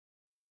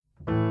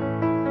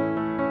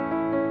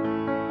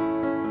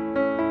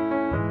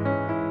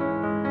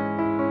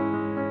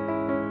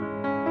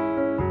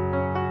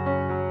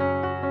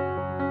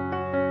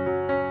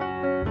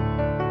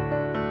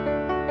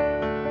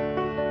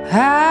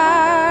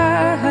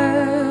I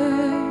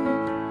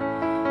heard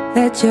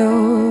that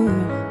you're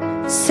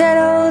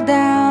settled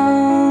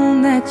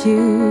down, that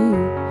you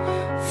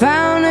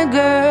found a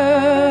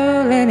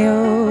girl and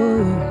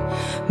you're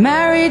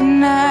married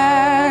now.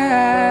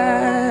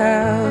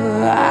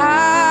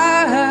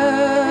 I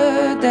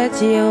heard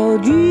that your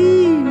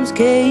dreams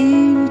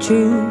came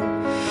true.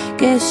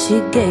 Guess she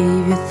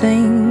gave you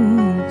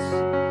things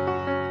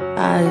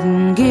I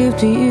didn't give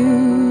to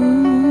you.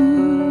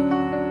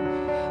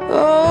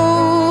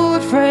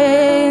 Old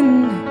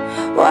friend,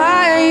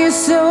 why are you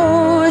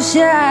so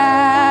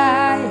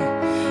shy?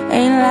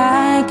 Ain't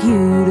like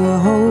you to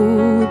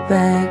hold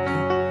back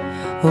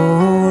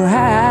or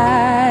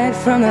hide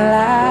from the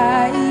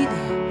light.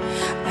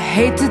 I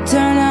hate to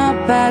turn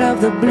up out of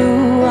the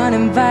blue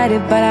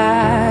uninvited, but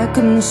I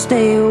couldn't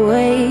stay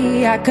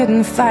away, I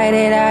couldn't fight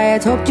it. I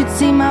had hoped you'd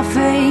see my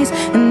face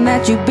and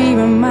that you'd be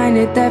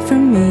reminded that for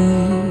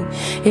me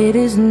it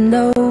isn't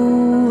over.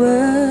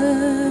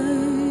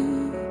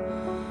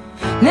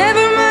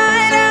 Never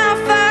mind, I'll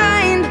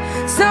find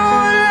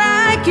someone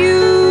like you.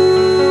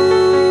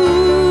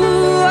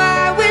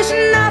 I wish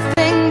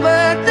nothing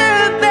but the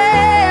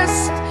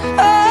best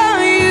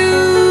for you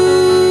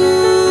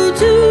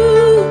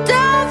too.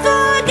 Don't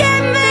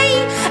forget me,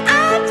 I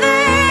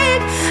beg.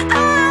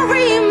 I'll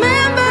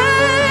remember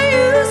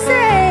you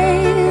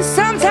say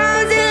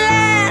sometimes it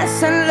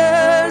lasts and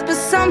loves, but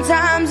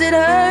sometimes it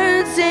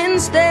hurts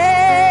instead.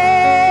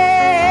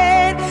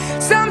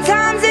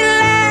 Sometimes it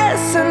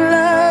lasts and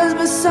loves,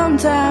 but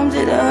sometimes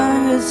it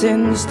hurts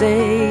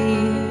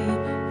instead.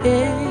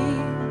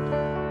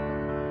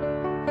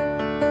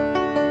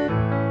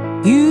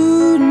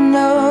 You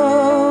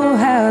know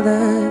how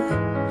the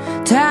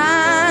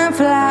time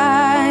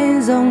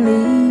flies.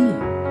 Only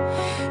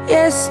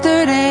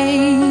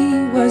yesterday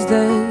was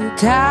the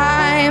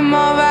time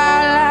of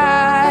our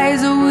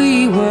lives.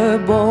 We were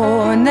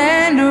born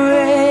and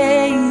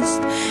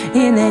raised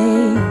in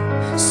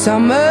a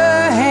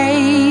summer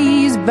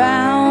haze,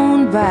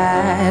 bound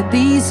by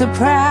the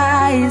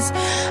surprise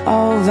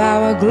of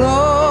our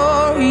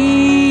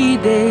glory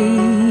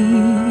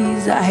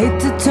days. I hate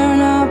to turn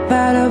up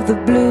out of the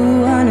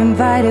blue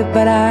uninvited,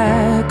 but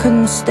I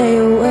couldn't stay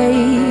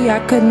away, I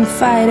couldn't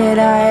fight it.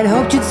 I had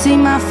hoped you'd see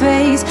my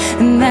face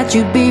and that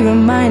you'd be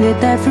reminded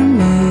that for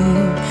me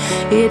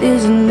it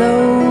isn't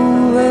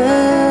over.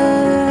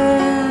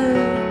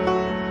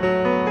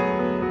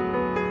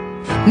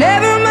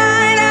 Never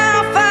mind,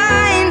 I'll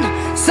find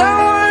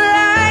someone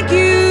like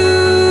you.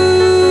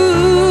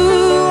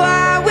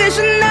 I wish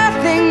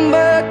nothing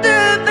but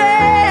the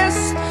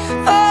best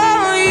for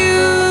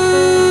you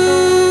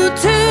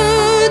too.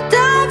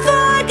 Don't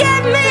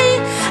forget me,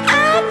 I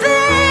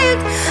beg.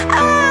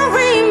 I'll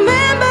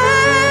remember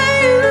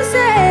you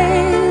say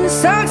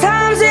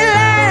sometimes it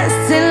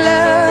lasts in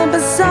love,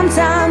 but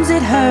sometimes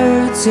it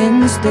hurts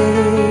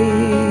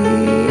instead.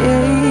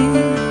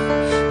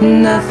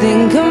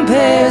 Nothing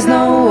compares,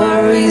 no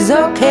worries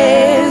or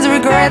cares,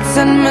 regrets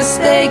and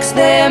mistakes,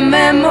 their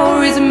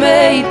memories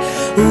made.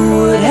 Who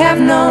would have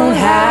known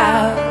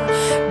how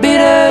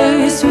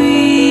bittersweet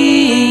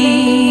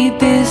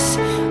this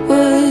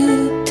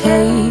would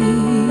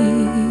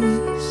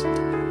taste?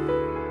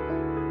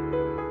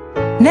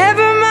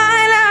 Never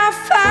mind, I'll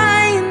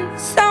find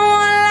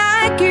someone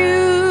like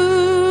you.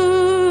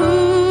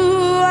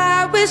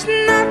 I wish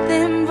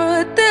nothing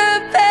but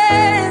the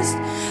best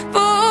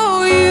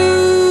for you.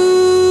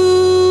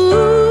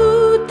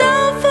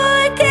 Don't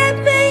forget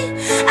me,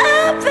 I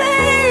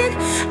beg.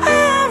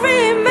 I'll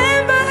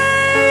remember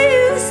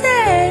you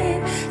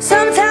said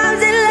sometimes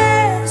it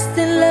lasts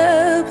in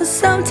love, but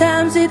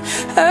sometimes it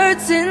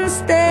hurts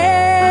instead.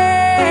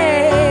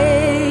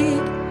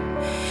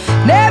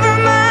 Never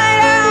mind,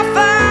 I'll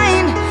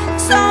find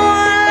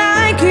someone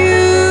like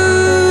you.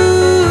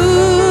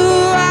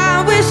 I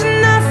wish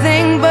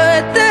nothing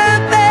but the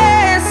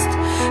best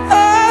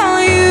for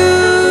you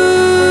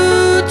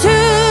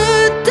too.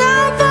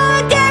 Don't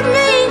forget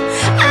me,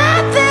 I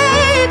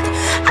beg.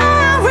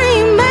 I'll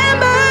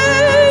remember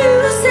you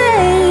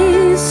say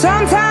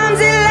sometimes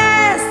it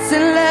lasts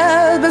in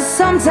love, but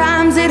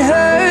sometimes it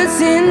hurts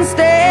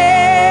instead.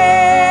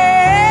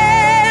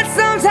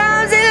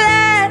 Sometimes it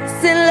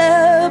lasts in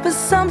love, but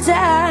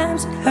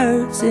sometimes it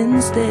hurts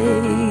instead.